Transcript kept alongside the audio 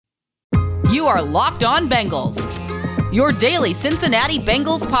You are Locked On Bengals, your daily Cincinnati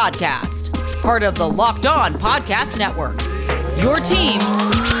Bengals podcast, part of the Locked On Podcast Network, your team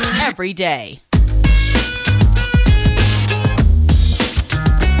every day.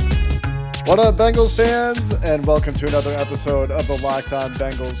 What up, Bengals fans, and welcome to another episode of the Locked On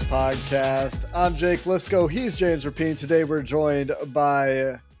Bengals podcast. I'm Jake Lisco. He's James Rapine. Today we're joined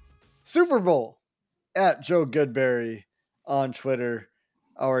by Super Bowl at Joe Goodberry on Twitter,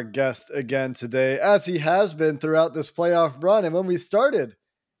 our guest again today, as he has been throughout this playoff run. And when we started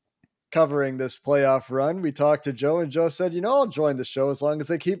covering this playoff run, we talked to Joe, and Joe said, I'll join the show as long as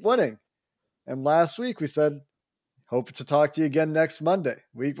they keep winning. And last week we said, hope to talk to you again next Monday.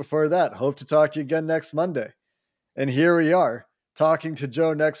 Week before that, hope to talk to you again next Monday. And here we are talking to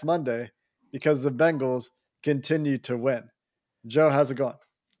Joe next Monday because the Bengals continue to win. Joe, how's it going?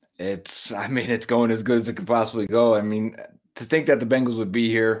 It's going as good as it could possibly go. I mean, to think that the Bengals would be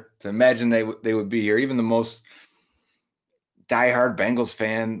here, to imagine they would be here, even the most diehard Bengals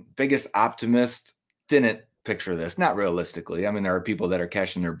fan, biggest optimist, didn't picture this. Not realistically. I mean, there are people that are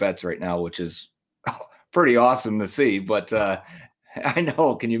cashing their bets right now, which is pretty awesome to see. But I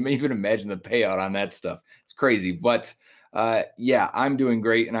know, can you even imagine the payout on that stuff? It's crazy. But yeah, I'm doing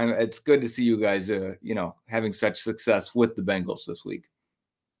great, and it's good to see you guys, having such success with the Bengals this week.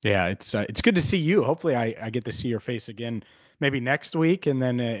 Yeah, it's good to see you. Hopefully I get to see your face again maybe next week, and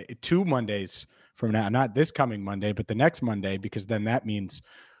then 2 Mondays from now. Not this coming Monday, but the next Monday, because then that means,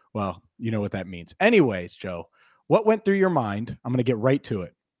 well, you know what that means. Anyways, Joe, what went through your mind? I'm going to get right to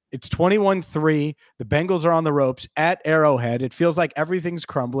it. It's 21-3. The Bengals are on the ropes at Arrowhead. It feels like everything's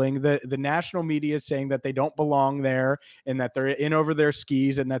crumbling. The national media is saying that they don't belong there and that they're in over their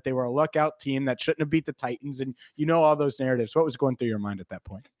skis and that they were a luck-out team that shouldn't have beat the Titans. And all those narratives. What was going through your mind at that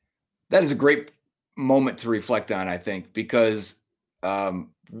point? That is a great moment to reflect on, I think, because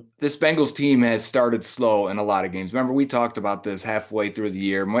this Bengals team has started slow in a lot of games. Remember, we talked about this halfway through the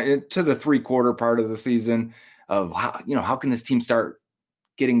year to the three-quarter part of the season of how can this team start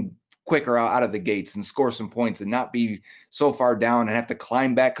getting quicker out of the gates and score some points and not be so far down and have to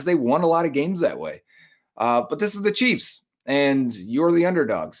climb back, because they won a lot of games that way. But this is the Chiefs, and you're the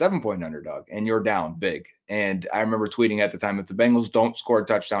underdog, 7-point underdog, and you're down big. And I remember tweeting at the time, if the Bengals don't score a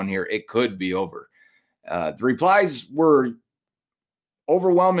touchdown here, it could be over. The replies were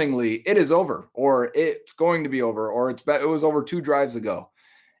overwhelmingly, it is over, or it's going to be over, or it was over 2 drives ago.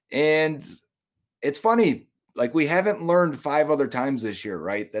 And it's funny. Like, we haven't learned 5 other times this year,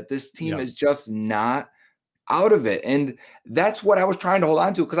 right? That this team is just not out of it. And that's what I was trying to hold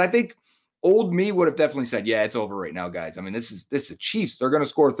on to, because I think old me would have definitely said, yeah, it's over right now, guys. I mean, this is the Chiefs. They're going to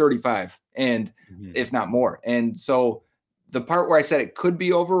score 35 and if not more. And so the part where I said it could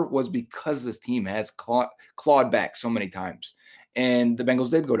be over was because this team has clawed back so many times. And the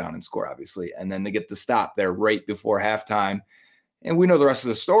Bengals did go down and score, obviously. And then they get the stop there right before halftime. And we know the rest of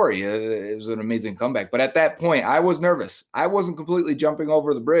the story. It was an amazing comeback. But at that point, I was nervous. I wasn't completely jumping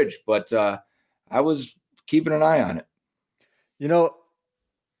over the bridge, but I was keeping an eye on it.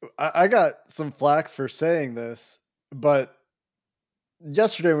 I got some flack for saying this, but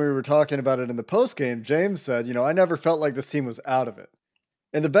yesterday when we were talking about it in the postgame, James said, I never felt like this team was out of it.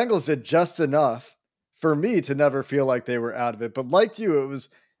 And the Bengals did just enough for me to never feel like they were out of it. But like you, it was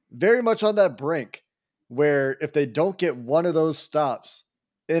very much on that brink, where if they don't get one of those stops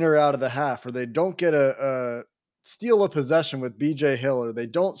in or out of the half, or they don't get a steal a possession with BJ Hill, or they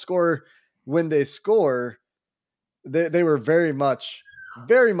don't score when they score, they were very much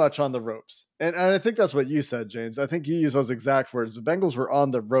on the ropes. And I think that's what you said, James. I think you used those exact words. The Bengals were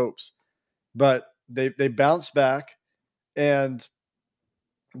on the ropes, but they bounced back, and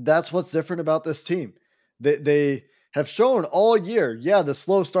that's what's different about this team. They have shown all year, the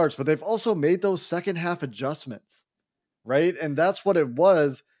slow starts, but they've also made those second half adjustments, right? And that's what it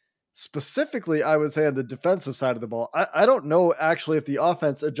was specifically, I would say, on the defensive side of the ball. I don't know actually if the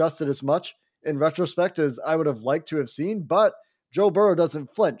offense adjusted as much in retrospect as I would have liked to have seen, but Joe Burrow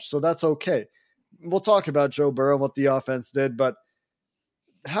doesn't flinch, so that's okay. We'll talk about Joe Burrow and what the offense did, but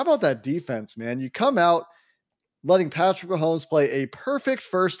how about that defense, man? You come out letting Patrick Mahomes play a perfect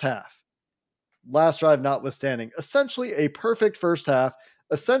first half. Last drive notwithstanding, essentially a perfect first half,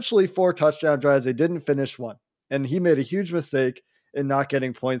 essentially 4 touchdown drives. They didn't finish one. And he made a huge mistake in not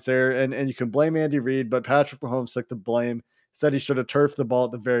getting points there. And you can blame Andy Reid, but Patrick Mahomes took the blame, said he should have turfed the ball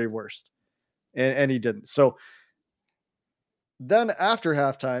at the very worst. And he didn't. So then after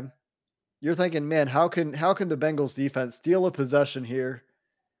halftime, you're thinking, man, how can the Bengals defense steal a possession here?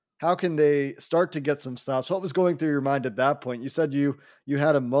 How can they start to get some stops? What was going through your mind at that point? You said you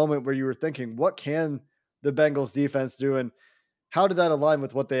had a moment where you were thinking, what can the Bengals defense do? And how did that align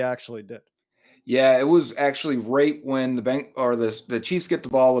with what they actually did? Yeah, it was actually right when the Chiefs get the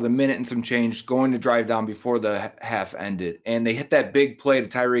ball with a minute and some change going to drive down before the half ended. And they hit that big play to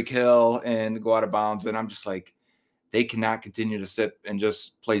Tyreek Hill and go out of bounds. And I'm just like, they cannot continue to sit and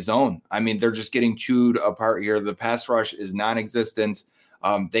just play zone. I mean, they're just getting chewed apart here. The pass rush is non-existent.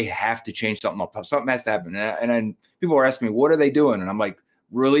 They have to change something up. Something has to happen. And people are asking me, what are they doing? And I'm like,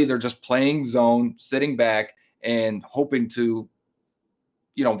 really, they're just playing zone, sitting back and hoping to,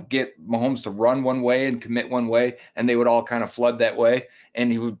 get Mahomes to run one way and commit one way, and they would all kind of flood that way.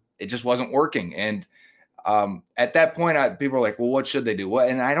 And it just wasn't working. And at that point, people are like, well, what should they do?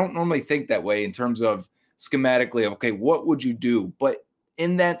 And I don't normally think that way in terms of schematically, okay, what would you do? But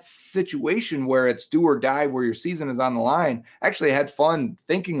in that situation where it's do or die, where your season is on the line, actually I had fun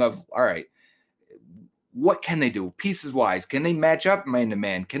thinking of, all right, what can they do pieces wise? Can they match up man to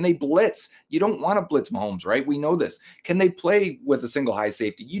man? Can they blitz? You don't want to blitz Mahomes, right? We know this. Can they play with a single high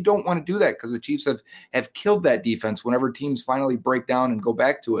safety? You don't want to do that because the Chiefs have killed that defense whenever teams finally break down and go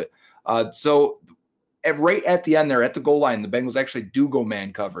back to it. Right at the end there, at the goal line, the Bengals actually do go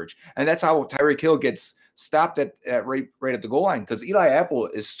man coverage. And that's how Tyreek Hill gets stopped right at the goal line, because Eli Apple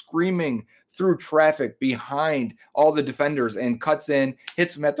is screaming through traffic behind all the defenders and cuts in,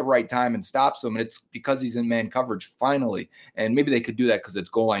 hits him at the right time and stops him. And it's because he's in man coverage finally. And maybe they could do that because it's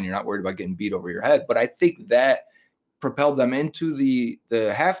goal line. You're not worried about getting beat over your head. But I think that propelled them into the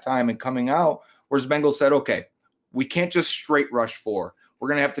halftime and coming out, whereas Bengals said, okay, we can't just straight rush 4. We're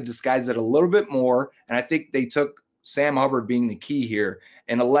going to have to disguise it a little bit more. And I think they took Sam Hubbard being the key here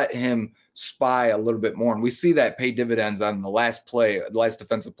and to let him spy a little bit more. And we see that pay dividends on the last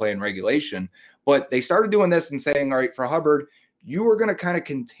defensive play in regulation. But they started doing this and saying, all right, for Hubbard, you are going to kind of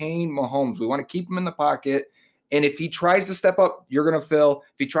contain Mahomes. We want to keep him in the pocket. And if he tries to step up, you're going to fill.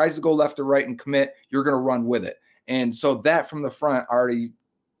 If he tries to go left or right and commit, you're going to run with it. And so that from the front already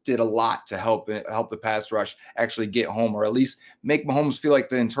did a lot to help the pass rush actually get home, or at least make Mahomes feel like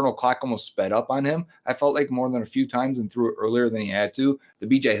the internal clock almost sped up on him. I felt like more than a few times and threw it earlier than he had to. The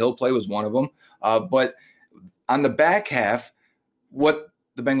BJ Hill play was one of them. But on the back half, what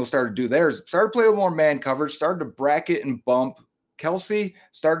the Bengals started to do there is started to play a little more man coverage, started to bracket and bump. Kelsey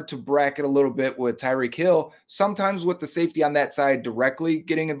started to bracket a little bit with Tyreek Hill, sometimes with the safety on that side directly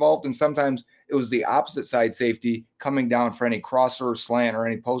getting involved, and sometimes it was the opposite side safety coming down for any crosser or slant or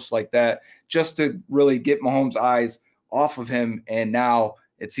any post like that, just to really get Mahomes' eyes off of him. And now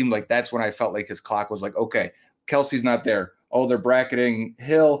it seemed like that's when I felt like his clock was like, okay, Kelsey's not there. Oh, they're bracketing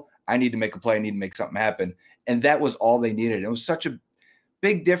Hill. I need to make a play. I need to make something happen. And that was all they needed. It was such a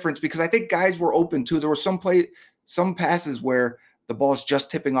big difference because I think guys were open too. There were some passes where the ball's just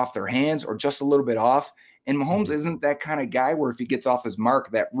tipping off their hands or just a little bit off. And Mahomes isn't that kind of guy where if he gets off his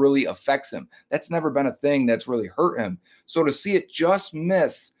mark, that really affects him. That's never been a thing that's really hurt him. So to see it just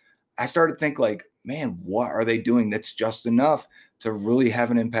miss, I started to think like, man, what are they doing that's just enough to really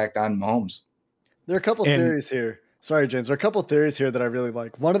have an impact on Mahomes? There are a couple theories here. Sorry, James. There are a couple theories here that I really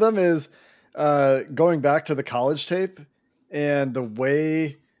like. One of them is going back to the college tape and the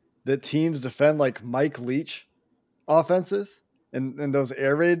way that teams defend like Mike Leach offenses. And those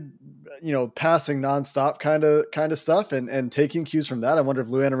air raid, passing nonstop kind of stuff and taking cues from that. I wonder if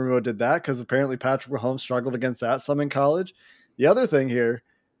Lou Anarumo did that because apparently Patrick Mahomes struggled against that some in college. The other thing here,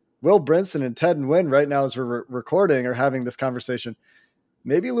 Will Brinson and Ted and Wynn right now as we're recording are having this conversation.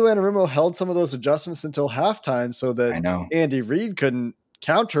 Maybe Lou Anarumo held some of those adjustments until halftime so that Andy Reid couldn't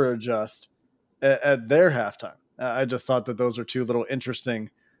counter adjust at their halftime. I just thought that those are two little interesting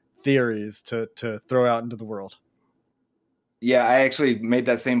theories to throw out into the world. Yeah, I actually made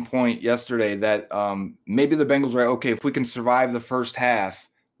that same point yesterday that maybe the Bengals were okay, if we can survive the first half,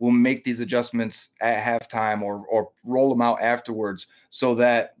 we'll make these adjustments at halftime or roll them out afterwards so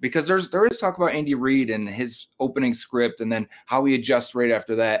that because there is talk about Andy Reid and his opening script and then how he adjusts right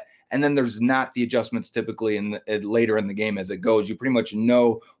after that. And then there's not the adjustments typically later in the game as it goes. You pretty much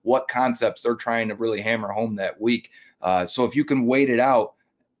know what concepts they're trying to really hammer home that week. So if you can wait it out,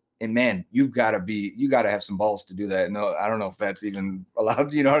 and man, you've got to have some balls to do that. No, I don't know if that's even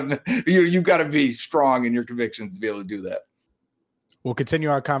allowed. You've got to be strong in your convictions to be able to do that. We'll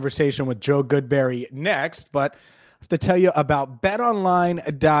continue our conversation with Joe Goodberry next, but I have to tell you about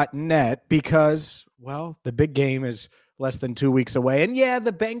betonline.net because, well, the big game is less than 2 weeks away. And yeah,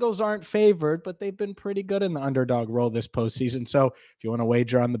 the Bengals aren't favored, but they've been pretty good in the underdog role this postseason. So if you want to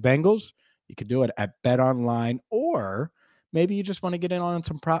wager on the Bengals, you can do it at BetOnline, or maybe you just want to get in on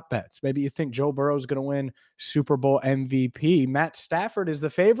some prop bets. Maybe you think Joe Burrow is going to win Super Bowl MVP. Matt Stafford is the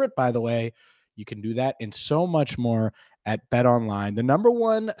favorite, by the way. You can do that and so much more at BetOnline, the number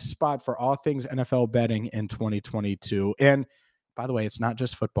one spot for all things NFL betting in 2022. And By the way, it's not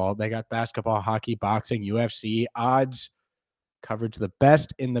just football. They got basketball, hockey, boxing, UFC, odds coverage, the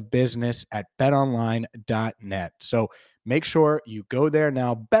best in the business at betonline.net. So make sure you go there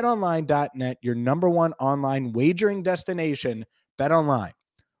now. Betonline.net, your number one online wagering destination. BetOnline,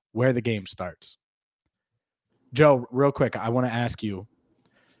 where the game starts. Joe, real quick, I want to ask you,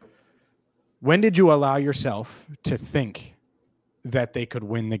 when did you allow yourself to think that they could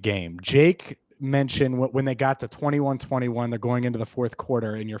win the game? Jake mentioned when they got to 21-21, they're going into the fourth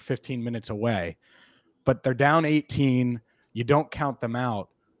quarter and you're 15 minutes away, but they're down 18. You don't count them out.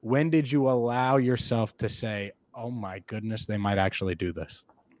 When did you allow yourself to say, oh my goodness, they might actually do this?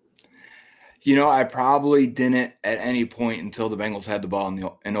 I probably didn't at any point until the Bengals had the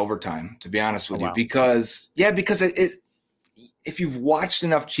ball in overtime, to be honest with you, because if you've watched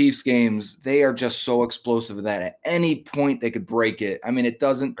enough Chiefs games, they are just so explosive that at any point they could break it. I mean, it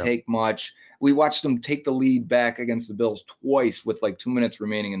doesn't take much. We watched them take the lead back against the Bills twice with like 2 minutes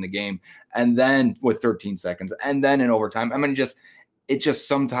remaining in the game, and then with 13 seconds, and then in overtime. I mean, it just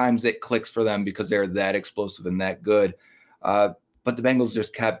sometimes it clicks for them because they're that explosive and that good. But the Bengals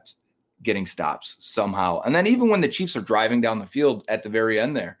just kept getting stops somehow. And then even when the Chiefs are driving down the field at the very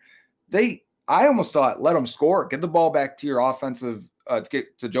end there, I almost thought, let them score, get the ball back to your offensive,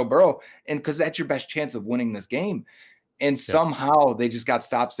 to Joe Burrow, and because that's your best chance of winning this game. And somehow they just got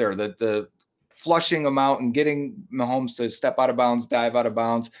stops there. The flushing them out and getting Mahomes to step out of bounds, dive out of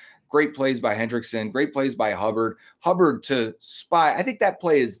bounds. Great plays by Hendrickson, great plays by Hubbard. Hubbard to spy. I think that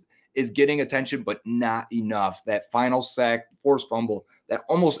play is getting attention, but not enough. That final sack, forced fumble, that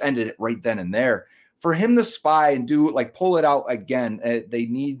almost ended it right then and there. For him to spy and pull it out again, they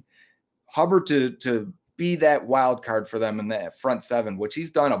need Hubbard to be that wild card for them in that front seven, which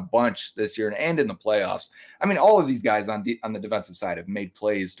he's done a bunch this year and in the playoffs. I mean, all of these guys on the defensive side have made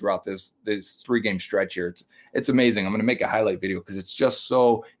plays throughout this 3-game stretch here. It's amazing. I'm going to make a highlight video because it's just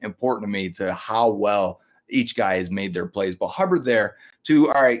so important to me to how well each guy has made their plays. But Hubbard there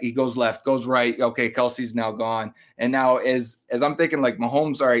all right, he goes left, goes right. Okay, Kelsey's now gone. And now as I'm thinking like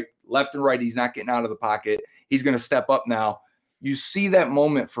Mahomes, all right, left and right, he's not getting out of the pocket. He's going to step up now. You see that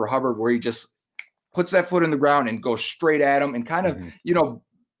moment for Hubbard where he just puts that foot in the ground and goes straight at him and kind of,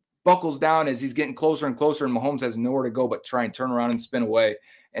 buckles down as he's getting closer and closer, and Mahomes has nowhere to go but try and turn around and spin away.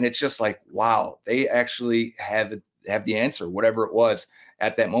 And it's just like, wow, they actually have the answer, whatever it was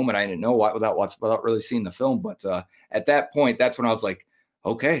at that moment. I didn't know without really seeing the film. But at that point, that's when I was like,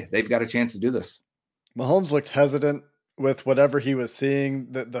 okay, they've got a chance to do this. Mahomes looked hesitant with whatever he was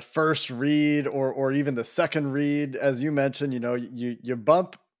seeing, the first read or even the second read. As you mentioned, you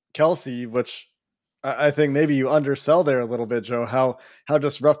bump Kelsey, which I think maybe you undersell there a little bit, Joe, how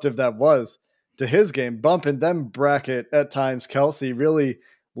disruptive that was to his game. Bump and then bracket at times Kelsey really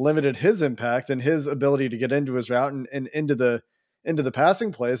limited his impact and his ability to get into his route and into the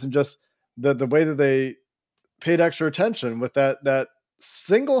passing plays, and just the way that they paid extra attention with that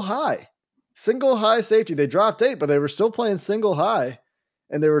single high safety. They dropped 8, but they were still playing single high,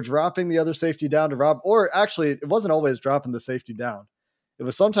 and they were dropping the other safety down to Rob. Or actually, it wasn't always dropping the safety down.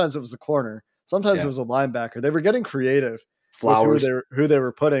 Sometimes it was the corner. Sometimes it was a linebacker. They were getting creative. Flowers, with who they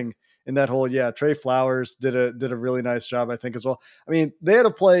were putting in that hole. Yeah, Trey Flowers did a really nice job, I think, as well. I mean, they had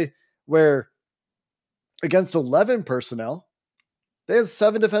a play where against 11 personnel, they had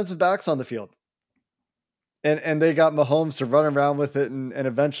 7 defensive backs on the field. And they got Mahomes to run around with it, and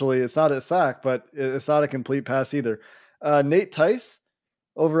eventually it's not a sack, but it's not a complete pass either. Nate Tice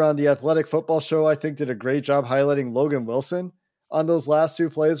over on the Athletic Football Show, I think, did a great job highlighting Logan Wilson on those last 2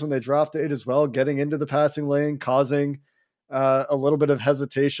 plays when they dropped 8 as well, getting into the passing lane, causing a little bit of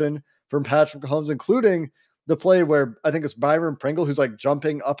hesitation from Patrick Mahomes, including the play where I think it's Byron Pringle who's like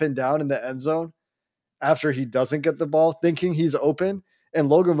jumping up and down in the end zone after he doesn't get the ball, thinking he's open. And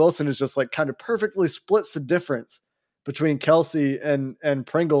Logan Wilson is just like kind of perfectly splits the difference between Kelsey and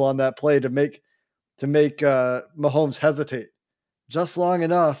Pringle on that play to make Mahomes hesitate just long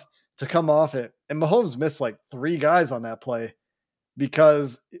enough to come off it. And Mahomes missed like 3 guys on that play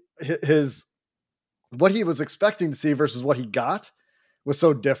because what he was expecting to see versus what he got was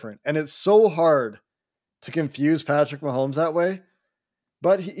so different. And it's so hard to confuse Patrick Mahomes that way.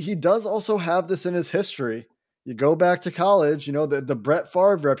 But he does also have this in his history. You go back to college, the Brett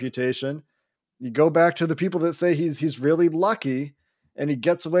Favre reputation. You go back to the people that say he's really lucky and he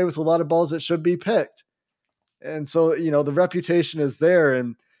gets away with a lot of balls that should be picked. And so, the reputation is there.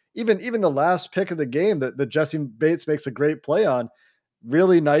 And even the last pick of the game that Jesse Bates makes a great play on,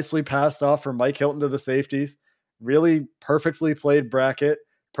 really nicely passed off from Mike Hilton to the safeties, really perfectly played bracket,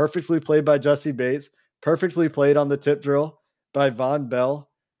 perfectly played by Jesse Bates, perfectly played on the tip drill by Von Bell,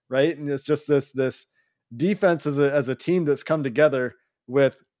 right? And it's just this defense as a team that's come together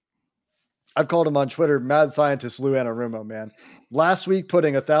with, I've called him on Twitter, mad scientist Lou Anarumo, man. Last week,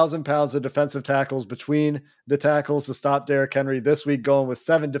 putting 1,000 pounds of defensive tackles between the tackles to stop Derrick Henry. This week, going with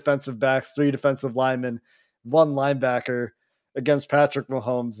 7 defensive backs, 3 defensive linemen, 1 linebacker against Patrick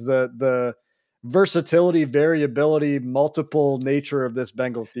Mahomes. The versatility, variability, multiple nature of this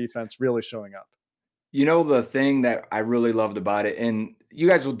Bengals defense really showing up. You know, the thing that I really loved about it, and you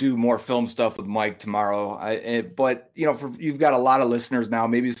guys will do more film stuff with Mike tomorrow, but, you know, you've got a lot of listeners now,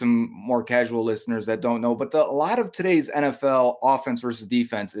 maybe some more casual listeners that don't know, but a lot of today's NFL offense versus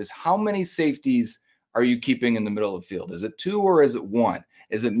defense is how many safeties are you keeping in the middle of the field? Is it 2 or is it 1?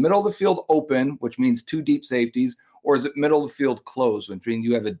 Is it middle of the field open, which means 2 deep safeties, or is it middle of the field closed, which means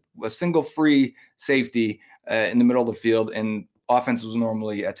you have a single free safety in the middle of the field, and offenses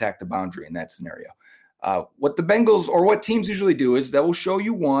normally attack the boundary in that scenario? What the Bengals or what teams usually do is they will show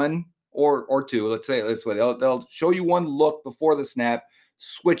you 1 or 2. Let's say this way. They'll show you 1 look before the snap,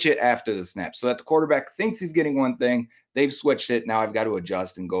 switch it after the snap, so that the quarterback thinks he's getting one thing. They've switched it. Now I've got to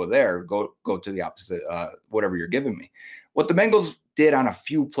adjust and go to the opposite, whatever you're giving me. What the Bengals did on a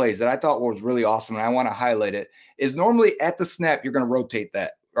few plays that I thought was really awesome, and I want to highlight it, is normally at the snap, you're going to rotate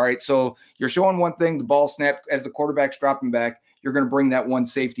that. All right. So you're showing one thing, the ball snapped as the quarterback's dropping back. You're going to bring that 1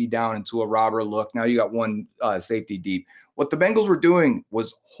 safety down into a robber look. Now you got 1 safety deep. What the Bengals were doing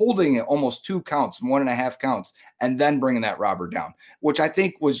was holding it almost 2 counts, 1.5 counts, and then bringing that robber down, which I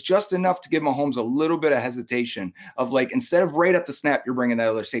think was just enough to give Mahomes a little bit of hesitation of, like, instead of right at the snap, you're bringing that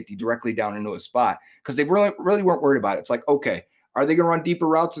other safety directly down into a spot, because they really weren't worried about it. It's like, okay, are they going to run deeper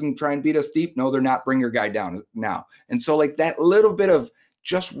routes and try and beat us deep? No, they're not. Bring your guy down now. And so, like, that little bit of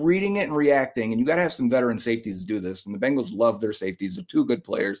just reading it and reacting, and you got to have some veteran safeties to do this. And the Bengals love their safeties. They're 2 good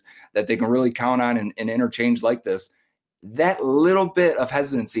players that they can really count on and interchange like this. That little bit of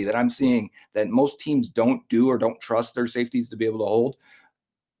hesitancy that I'm seeing that most teams don't do or don't trust their safeties to be able to hold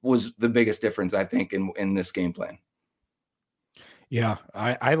was the biggest difference, I think, in this game plan. Yeah,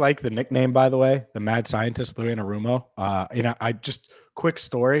 I like the nickname, by the way, the mad scientist, Lou Anarumo. I just quick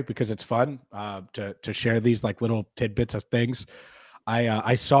story because it's fun to share these like little tidbits of things.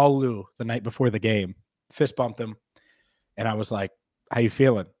 I saw Lou the night before the game, fist bumped him, and I was like, "How you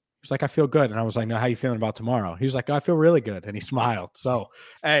feeling?" He was like, "I feel good." And I was like, "No, how you feeling about tomorrow?" He was like, "I feel really good." And he smiled. So,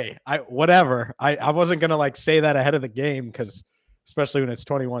 hey, I wasn't going to like say that ahead of the game, because especially when it's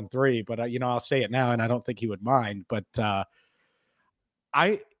 21-3, but I'll say it now, and I don't think he would mind. But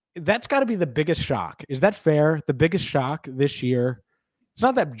that's got to be the biggest shock. Is that fair? The biggest shock this year. It's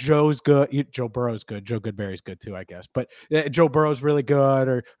not that Joe's good. Joe Burrow's good. Joe Goodberry's good too, I guess. But Joe Burrow's really good,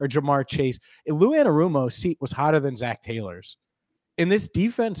 or Jamar Chase. Lou Anarumo's seat was hotter than Zach Taylor's. In this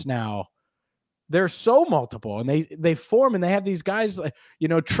defense now, they're so multiple, and they form, and they have these guys like,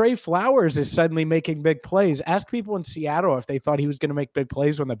 Trey Flowers is suddenly making big plays. Ask people in Seattle if they thought he was going to make big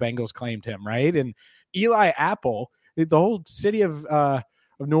plays when the Bengals claimed him, right? And Eli Apple, the whole city of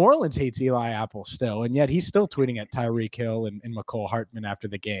New Orleans hates Eli Apple still, and yet he's still tweeting at Tyreek Hill and McCole Hartman after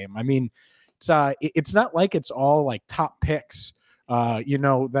the game. I mean, it's not like it's all like top picks,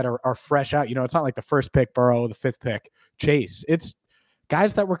 that are fresh out. It's not like the first pick Burrow, the 5th pick Chase. It's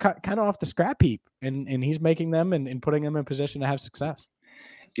guys that were kind of off the scrap heap, and he's making them and putting them in position to have success.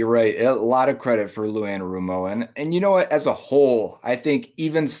 You're right. A lot of credit for Lou Anarumo. And you know what? As a whole, I think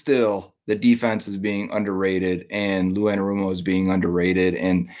even still, the defense is being underrated, and Lou Anarumo is being underrated.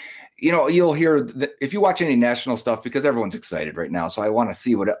 And, you'll hear if you watch any national stuff, because everyone's excited right now. So I want to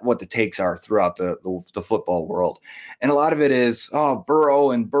see what the takes are throughout the football world. And a lot of it is,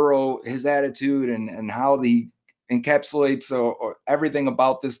 Burrow, his attitude and how he encapsulates or everything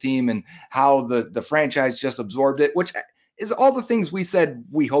about this team, and how the franchise just absorbed it, which is all the things we said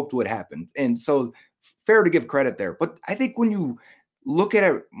we hoped would happen. And so fair to give credit there. But I think when you look at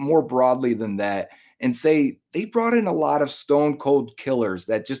it more broadly than that and say they brought in a lot of stone cold killers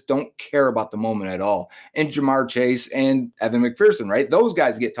that just don't care about the moment at all. And Jamar Chase and Evan McPherson, right? Those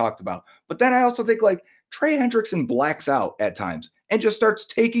guys get talked about. But then I also think like Trey Hendrickson blacks out at times and just starts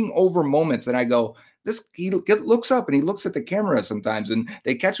taking over moments. And I go, he looks up and he looks at the camera sometimes, and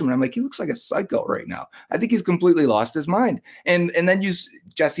they catch him, and I'm like, he looks like a psycho right now. I think he's completely lost his mind. And then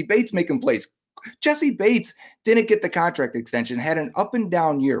Jesse Bates making plays. Jesse Bates didn't get the contract extension, had an up and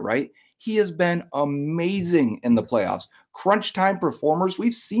down year, right? He has been amazing in the playoffs. Crunch time performers.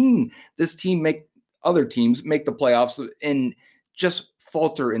 We've seen this team make other teams make the playoffs and just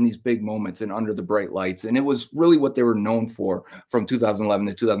falter in these big moments and under the bright lights. And it was really what they were known for from 2011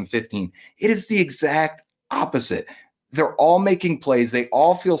 to 2015. It is the exact opposite. they're all making plays. They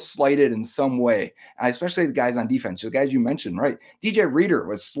all feel slighted in some way, especially the guys on defense, the guys you mentioned, right? DJ Reader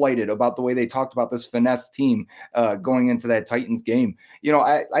was slighted about the way they talked about this finesse team going into that Titans game.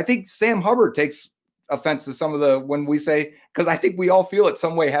 I think Sam Hubbard takes offense to some of when we say, because I think we all feel it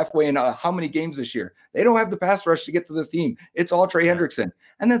some way halfway in how many games this year. They don't have the pass rush to get to this team. It's all Trey Hendrickson.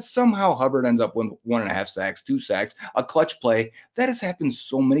 And then somehow Hubbard ends up with 1.5 sacks, 2 sacks, a clutch play. That has happened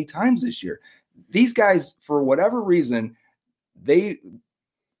so many times this year. These guys, for whatever reason,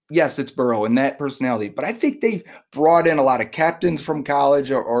 yes, it's Burrow and that personality, but I think they've brought in a lot of captains from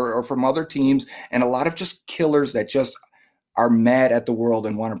college or from other teams and a lot of just killers that just are mad at the world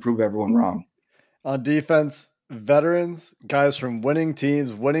and want to prove everyone wrong. On defense, veterans, guys from winning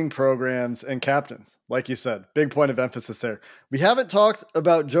teams, winning programs, and captains. Like you said, big point of emphasis there. We haven't talked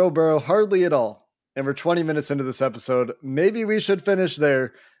about Joe Burrow hardly at all, and we're 20 minutes into this episode. Maybe we should finish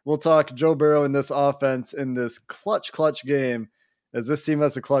there. We'll talk Joe Burrow in this offense in this clutch game, as this team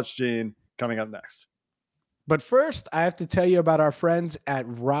has a clutch gene, coming up next. But first, I have to tell you about our friends at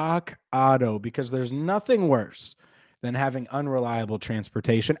Rock Auto, because there's nothing worse than having unreliable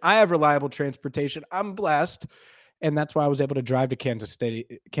transportation. I have reliable transportation. I'm blessed. And that's why I was able to drive to Kansas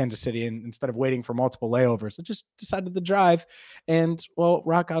City, and instead of waiting for multiple layovers, I just decided to drive. And well,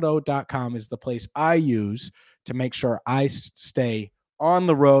 rockauto.com is the place I use to make sure I stay on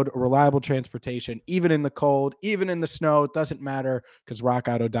the road, reliable transportation, even in the cold, even in the snow. It doesn't matter, because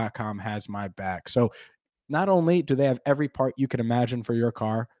rockauto.com has my back. So not only do they have every part you can imagine for your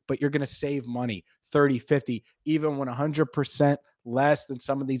car, but you're going to save money, 30, 50, even 100% less than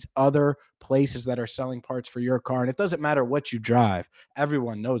some of these other places that are selling parts for your car. And it doesn't matter what you drive.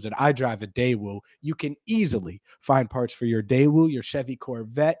 Everyone knows it. I drive a Daewoo. You can easily find parts for your Daewoo, your Chevy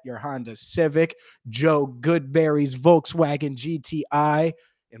Corvette, your Honda Civic, Joe Goodberry's Volkswagen GTI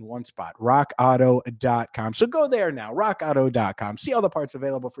in one spot, rockauto.com. So go there now, rockauto.com. See all the parts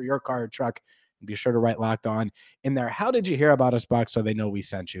available for your car or truck. And be sure to write Locked On in there. How did you hear about us box so they know we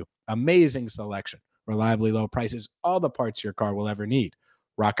sent you? Amazing selection, reliably low prices, all the parts your car will ever need.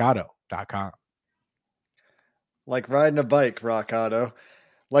 rockauto.com. Like riding a bike, Rock Auto.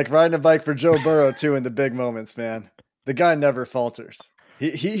 Like riding a bike for Joe Burrow, too, in the big moments, man. The guy never falters.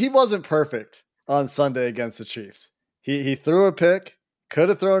 He wasn't perfect on Sunday against the Chiefs. He threw a pick, could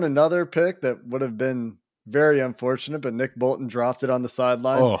have thrown another pick that would have been very unfortunate, but Nick Bolton dropped it on the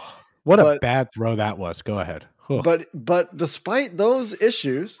sideline. Oh, what a bad throw that was. Go ahead. Oh. But despite those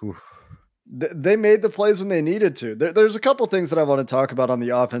issues, they made the plays when they needed to. There's a couple things that I want to talk about on the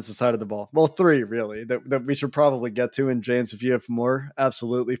offensive side of the ball. Well, 3 really that we should probably get to. And James, if you have more,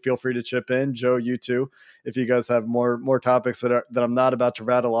 absolutely feel free to chip in. Joe, you too, if you guys have more topics that I'm not about to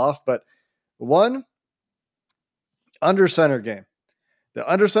rattle off. But 1, under center game. The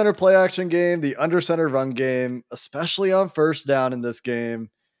under center play action game, the under center run game, especially on first down in this game.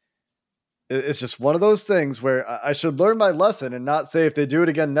 It's just one of those things where I should learn my lesson and not say if they do it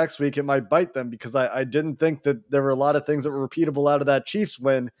again next week, it might bite them, because I didn't think that there were a lot of things that were repeatable out of that Chiefs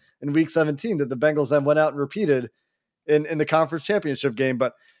win in week 17 that the Bengals then went out and repeated in the conference championship game.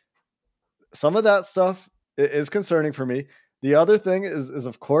 But some of that stuff is concerning for me. The other thing is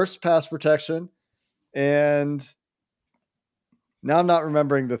of course, pass protection. And now I'm not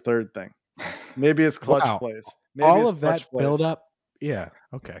remembering the third thing. Maybe it's clutch plays. Maybe all of that build up. Yeah.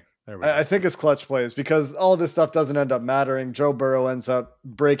 Okay. I think it's clutch plays, because all this stuff doesn't end up mattering. Joe Burrow ends up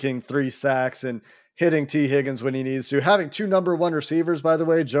breaking 3 sacks and hitting T. Higgins when he needs to. Having 2 number 1 receivers, by the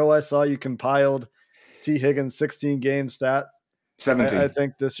way. Joe, I saw you compiled T. Higgins 16 game stats. 17. I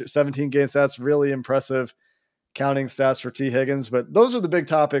think this year, 17 game stats, really impressive counting stats for T. Higgins. But those are the big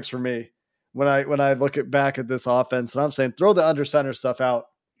topics for me when I look back at this offense. And I'm saying throw the under center stuff out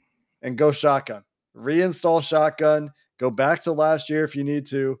and go shotgun. Reinstall shotgun. Go back to last year if you need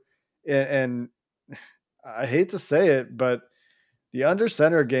to. And I hate to say it, but the under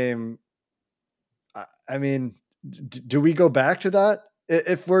center game, I mean, do we go back to that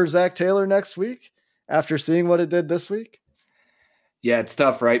if we're Zach Taylor next week after seeing what it did this week? Yeah, it's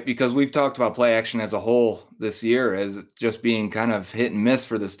tough, right? Because we've talked about play action as a whole this year as just being kind of hit and miss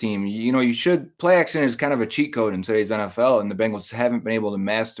for this team. Play action is kind of a cheat code in today's NFL, and the Bengals haven't been able to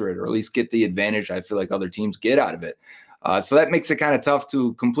master it, or at least get the advantage I feel like other teams get out of it. So that makes it kind of tough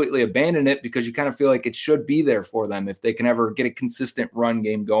to completely abandon it, because you kind of feel like it should be there for them if they can ever get a consistent run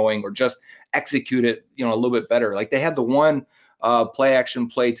game going or just execute it, a little bit better. Like they had the one play action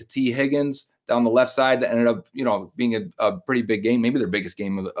play to T. Higgins down the left side that ended up, being a pretty big game, maybe their biggest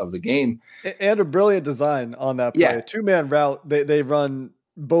game of the game. And a brilliant design on that play. Yeah. 2-man route. They run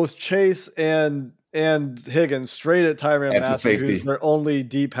both chase and and Higgins straight at Tyrann That's a Mathieu, safety. who's their only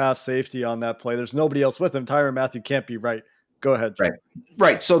deep half safety on that play. There's nobody else with him. Tyrann Mathieu can't be right. Go ahead, Jim.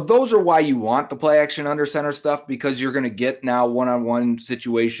 Right. So those are why you want the play action under center stuff, because you're going to get now one-on-one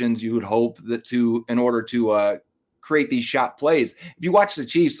situations. You would hope that in order to create these shot plays. If you watch the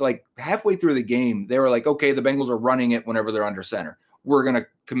Chiefs, like halfway through the game, they were like, okay, the Bengals are running it whenever they're under center. We're going to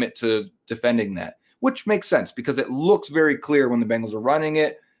commit to defending that, which makes sense because it looks very clear when the Bengals are running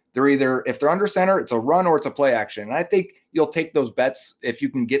it. They're either, if they're under center, it's a run or it's a play action. And I think you'll take those bets if you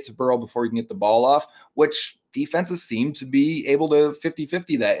can get to Burrow before you can get the ball off, which defenses seem to be able to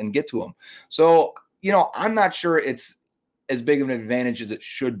 50-50 that and get to him. So, I'm not sure it's as big of an advantage as it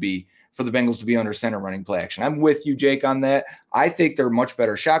should be for the Bengals to be under center running play action. I'm with you, Jake, on that. I think they're a much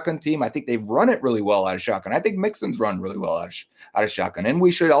better shotgun team. I think they've run it really well out of shotgun. I think Mixon's run really well out of shotgun. And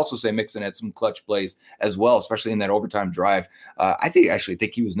we should also say Mixon had some clutch plays as well, especially in that overtime drive. I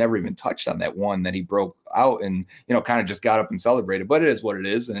think he was never even touched on that one that he broke out and, kind of just got up and celebrated. But it is what it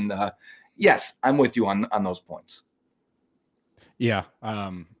is. And yes, I'm with you on those points. Yeah.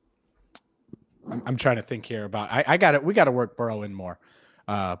 I'm trying to think here about, we got to work Burrow in more.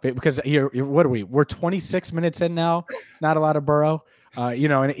 Because what are we? We're 26 minutes in now. Not a lot of Burrow,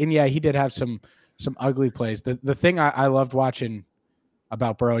 and yeah, he did have some ugly plays. The thing I loved watching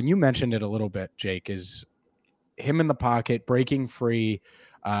about Burrow, and you mentioned it a little bit, Jake, is him in the pocket breaking free.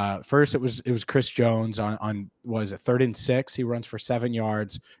 First, it was Chris Jones on was it 3rd and 6? He runs for 7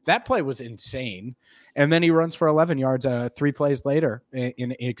 yards. That play was insane, and then he runs for 11 yards. 3 plays later,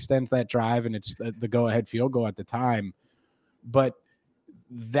 and extends that drive, and it's the go ahead field goal at the time, but.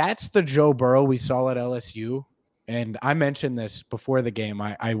 That's the Joe Burrow we saw at LSU. And I mentioned this before the game.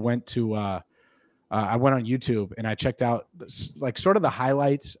 I went on YouTube and I checked out like sort of the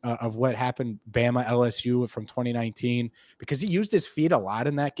highlights of what happened Bama LSU from 2019, because he used his feet a lot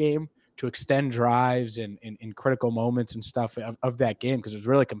in that game to extend drives and in critical moments and stuff of that game, because it was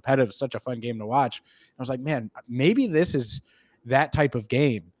really competitive, such a fun game to watch. I was like, man, maybe this is that type of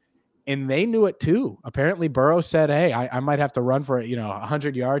game. And they knew it too. Apparently Burrow said, hey, I might have to run for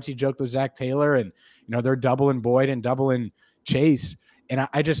 100 yards. He joked with Zach Taylor, and they're doubling Boyd and doubling Chase. And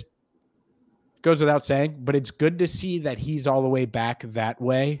I just, goes without saying, but it's good to see that he's all the way back that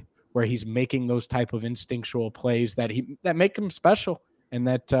way, where he's making those type of instinctual plays that make him special and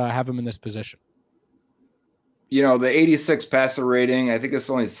that have him in this position. The 86 passer rating, I think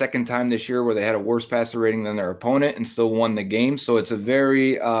it's only the second time this year where they had a worse passer rating than their opponent and still won the game. So it's a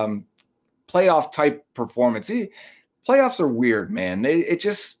very playoff type performance. Playoffs are weird, man.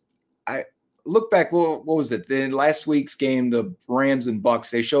 I look back. What was it? The last week's game, the Rams and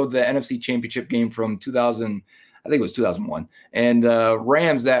Bucks, they showed the NFC Championship game from 2000. I think it was 2001. And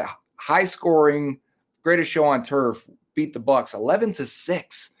Rams, that high scoring, greatest show on turf, beat the Bucks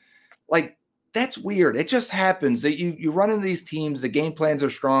 11-6. Like, that's weird. It just happens that you run into these teams. The game plans are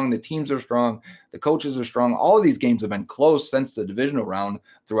strong. The teams are strong. The coaches are strong. All of these games have been close since the divisional round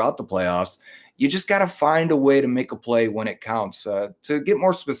throughout the playoffs. You just got to find a way to make a play when it counts. To get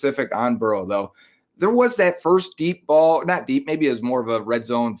more specific on Burrow, though, there was that first deep ball, not deep, maybe it was more of a red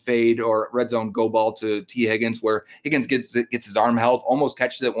zone fade or red zone go ball to T. Higgins, where Higgins gets his arm held, almost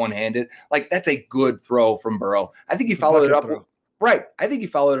catches it one-handed. Like, that's a good throw from Burrow. I think he followed it up. Right. I think he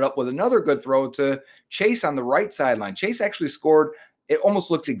followed it up with another good throw to Chase on the right sideline. Chase actually scored. It almost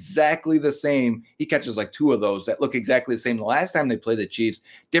looks exactly the same. He catches like 2 of those that look exactly the same the last time they played the Chiefs.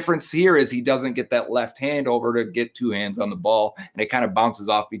 Difference here is he doesn't get that left hand over to get 2 hands on the ball, and it kind of bounces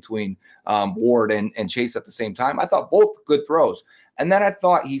off between Ward and Chase at the same time. I thought both good throws. And then I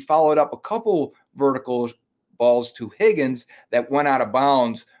thought he followed up a couple vertical balls to Higgins that went out of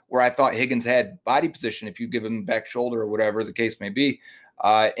bounds, where I thought Higgins had body position if you give him back shoulder or whatever the case may be.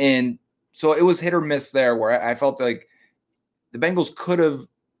 And so it was hit or miss there, where I felt like the Bengals could have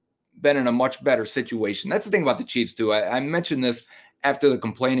been in a much better situation. That's the thing about the Chiefs, too. I mentioned this after the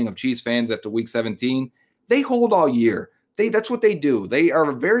complaining of Chiefs fans after Week 17. They hold all year. That's what they do. They are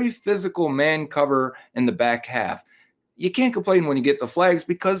a very physical man cover in the back half. You can't complain when you get the flags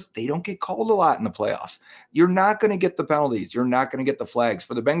because they don't get called a lot in the playoffs. You're not going to get the penalties. You're not going to get the flags.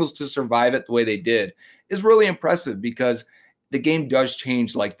 For the Bengals to survive it the way they did is really impressive, because the game does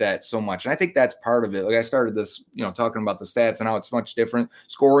change like that so much. And I think that's part of it. Like, I started this, talking about the stats and how it's much different.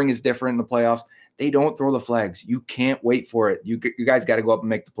 Scoring is different in the playoffs. They don't throw the flags. You can't wait for it. You guys got to go up and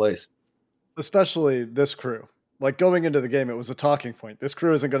make the plays. Especially this crew. Like, going into the game, it was a talking point. This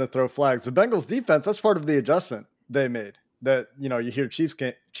crew isn't going to throw flags. The Bengals defense, that's part of the adjustment they made that, you hear Chiefs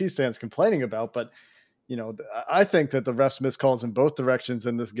fans complaining about. But, I think that the refs missed calls in both directions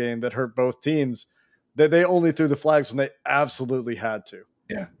in this game that hurt both teams, that they only threw the flags when they absolutely had to.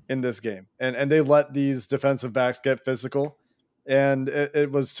 in this game. And they let these defensive backs get physical. And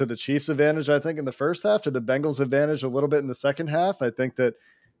it was to the Chiefs' advantage, I think, in the first half, to the Bengals' advantage a little bit in the second half. I think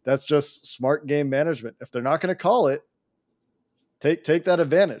that's just smart game management. If they're not going to call it, take that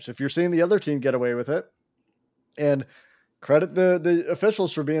advantage. If you're seeing the other team get away with it, and credit the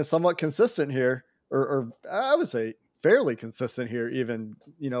officials for being somewhat consistent here, or I would say fairly consistent here, even,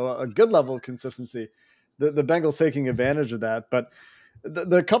 a good level of consistency. The Bengals taking advantage of that. But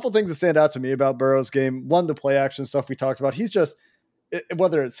the couple things that stand out to me about Burrow's game, one, the play action stuff we talked about. He's just,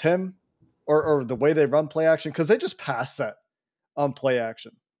 whether it's him or the way they run play action, because they just pass set on play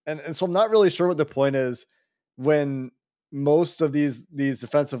action. And so I'm not really sure what the point is when most of these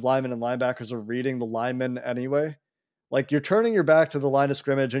defensive linemen and linebackers are reading the linemen anyway. Like, you're turning your back to the line of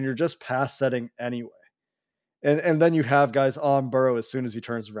scrimmage and you're just pass setting anyway. And then you have guys on Burrow as soon as he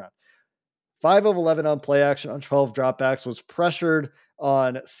turns around. 5 of 11 on play action on 12 dropbacks, was pressured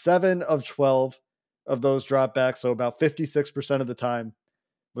on 7 of 12 of those dropbacks. So about 56% of the time.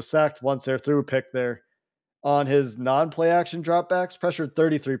 Was sacked once there, threw a pick there. On his non-play action dropbacks, pressured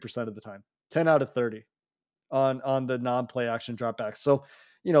 33% of the time, 10 out of 30 on the non-play action dropbacks. So,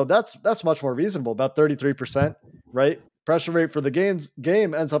 that's much more reasonable, about 33%, right? Pressure rate for the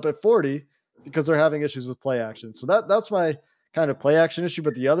game ends up at 40 because they're having issues with play action. So that's my kind of play action issue.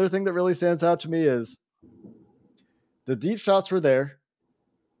 But the other thing that really stands out to me is the deep shots were there.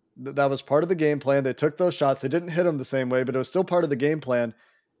 That was part of the game plan. They took those shots. They didn't hit them the same way, but it was still part of the game plan.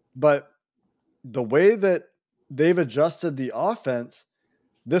 But the way that they've adjusted the offense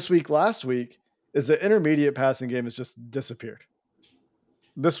this week, last week, is the intermediate passing game has just disappeared.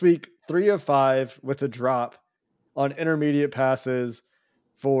 This week, 3 of 5 with a drop on intermediate passes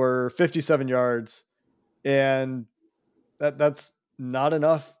for 57 yards. And that's not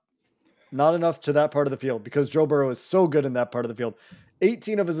enough to that part of the field, because Joe Burrow is so good in that part of the field.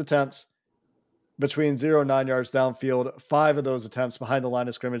 18 of his attempts between 0 and 9 yards downfield, 5 of those attempts behind the line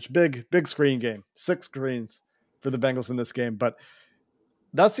of scrimmage. Big screen game, 6 screens for the Bengals in this game. But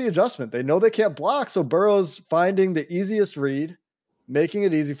that's the adjustment. They know they can't block, so Burrow's finding the easiest read, making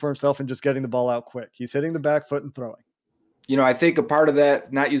it easy for himself, and just getting the ball out quick. He's hitting the back foot and throwing. I think a part of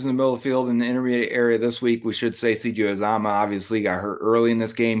that, not using the middle of the field in the intermediate area this week, we should say C.J. Uzomah obviously got hurt early in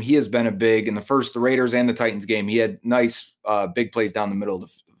this game. He has been in the Raiders and the Titans game. He had nice big plays down the middle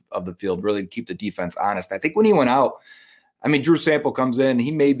of the field, really to keep the defense honest. I think when he went out, Drew Sample comes in.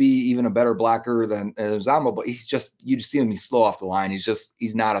 He may be even a better blocker than Uzomah, but you just see him, he's slow off the line.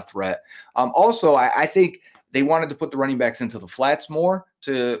 He's not a threat. Also, I think they wanted to put the running backs into the flats more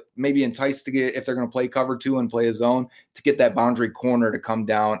to maybe entice to get, if they're going to play cover 2 and play a zone, to get that boundary corner to come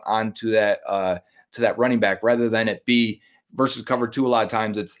down onto that to that running back, rather than it be versus cover 2. A lot of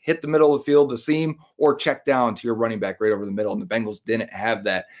times it's hit the middle of the field, the seam, or check down to your running back right over the middle. And the Bengals didn't have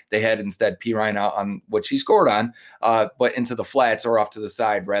that. They had instead P. Ryan out on which he scored on, but into the flats or off to the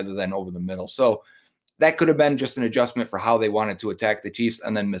side rather than over the middle. So that could have been just an adjustment for how they wanted to attack the Chiefs,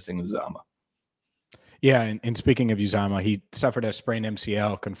 and then missing Uzomah. Yeah, and speaking of Uzomah, he suffered a sprained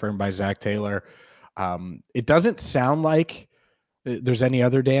MCL confirmed by Zach Taylor. It doesn't sound like there's any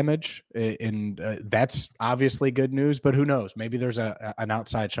other damage, and that's obviously good news, but who knows? Maybe there's an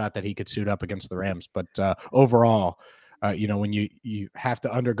outside shot that he could suit up against the Rams. But overall, when you have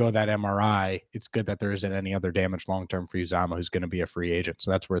to undergo that MRI, it's good that there isn't any other damage long-term for Uzomah, who's going to be a free agent. So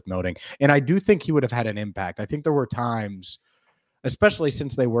that's worth noting. And I do think he would have had an impact. I think there were times, especially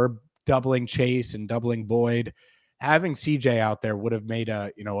since they were doubling Chase and doubling Boyd, having CJ out there would have made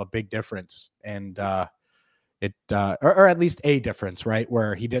a big difference, and or at least a difference, right?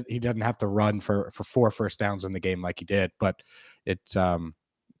 Where he doesn't have to run for 4 first downs in the game like he did, but it's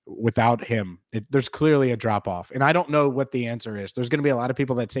without him, there's clearly a drop off, and I don't know what the answer is. There's going to be a lot of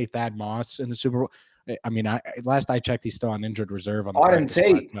people that say Thad Moss in the Super Bowl. Last I checked, he's still on injured reserve on the practice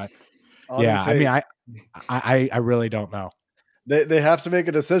squad. I really don't know. They have to make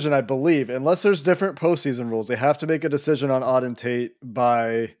a decision, I believe, unless there's different postseason rules. They have to make a decision on Auden Tate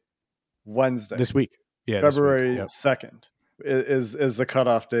by Wednesday. This week. Yeah, February 2nd is the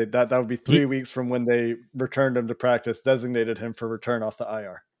cutoff date. That would be 3 weeks from when they returned him to practice, designated him for return off the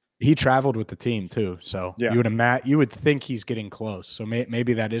IR. He traveled with the team too, so yeah. You would think he's getting close. So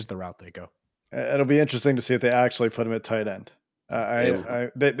maybe that is the route they go. It'll be interesting to see if they actually put him at tight end.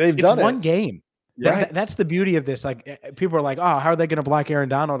 They've it's done one it. game. Yeah. That's the beauty of this. Like, people are like, oh, how are they going to block Aaron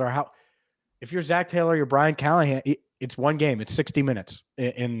Donald? Or how? If you're Zach Taylor, you're Brian Callahan, it's one game. It's 60 minutes,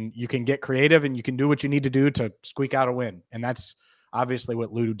 and you can get creative and you can do what you need to do to squeak out a win. And that's obviously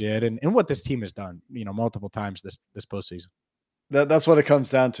what Lou did, and what this team has done, multiple times this postseason. That's what it comes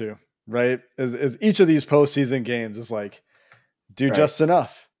down to, right? Is each of these postseason games is like, Do just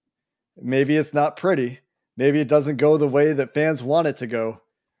enough. Maybe it's not pretty. Maybe it doesn't go the way that fans want it to go,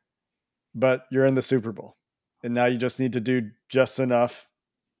 but you're in the Super Bowl. And now you just need to do just enough.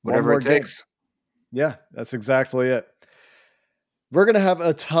 Whatever it takes. Yeah, that's exactly it. We're going to have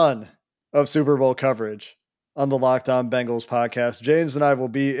a ton of Super Bowl coverage on the Locked On Bengals podcast. James and I will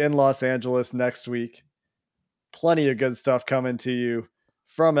be in Los Angeles next week. Plenty of good stuff coming to you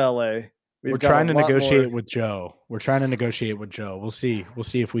from LA. We're trying to negotiate with Joe. We'll see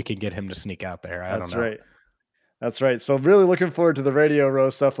if we can get him to sneak out there. I don't know. That's right. So really looking forward to the Radio Row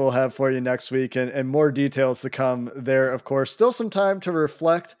stuff we'll have for you next week and more details to come there. Of course, still some time to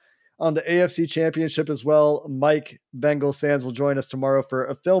reflect on the AFC Championship as well. Mike Bengal Sands will join us tomorrow for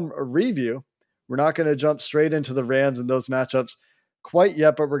a film review. We're not going to jump straight into the Rams and those matchups quite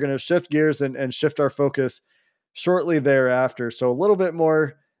yet, but we're going to shift gears and shift our focus shortly thereafter. So a little bit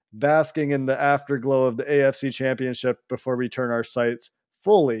more basking in the afterglow of the AFC Championship before we turn our sights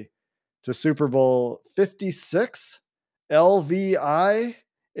fully to Super Bowl 56 LVI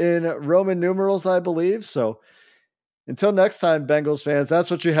in Roman numerals, I believe. So until next time, Bengals fans,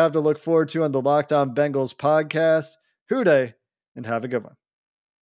 that's what you have to look forward to on the Locked On Bengals podcast. Hoo day, and have a good one.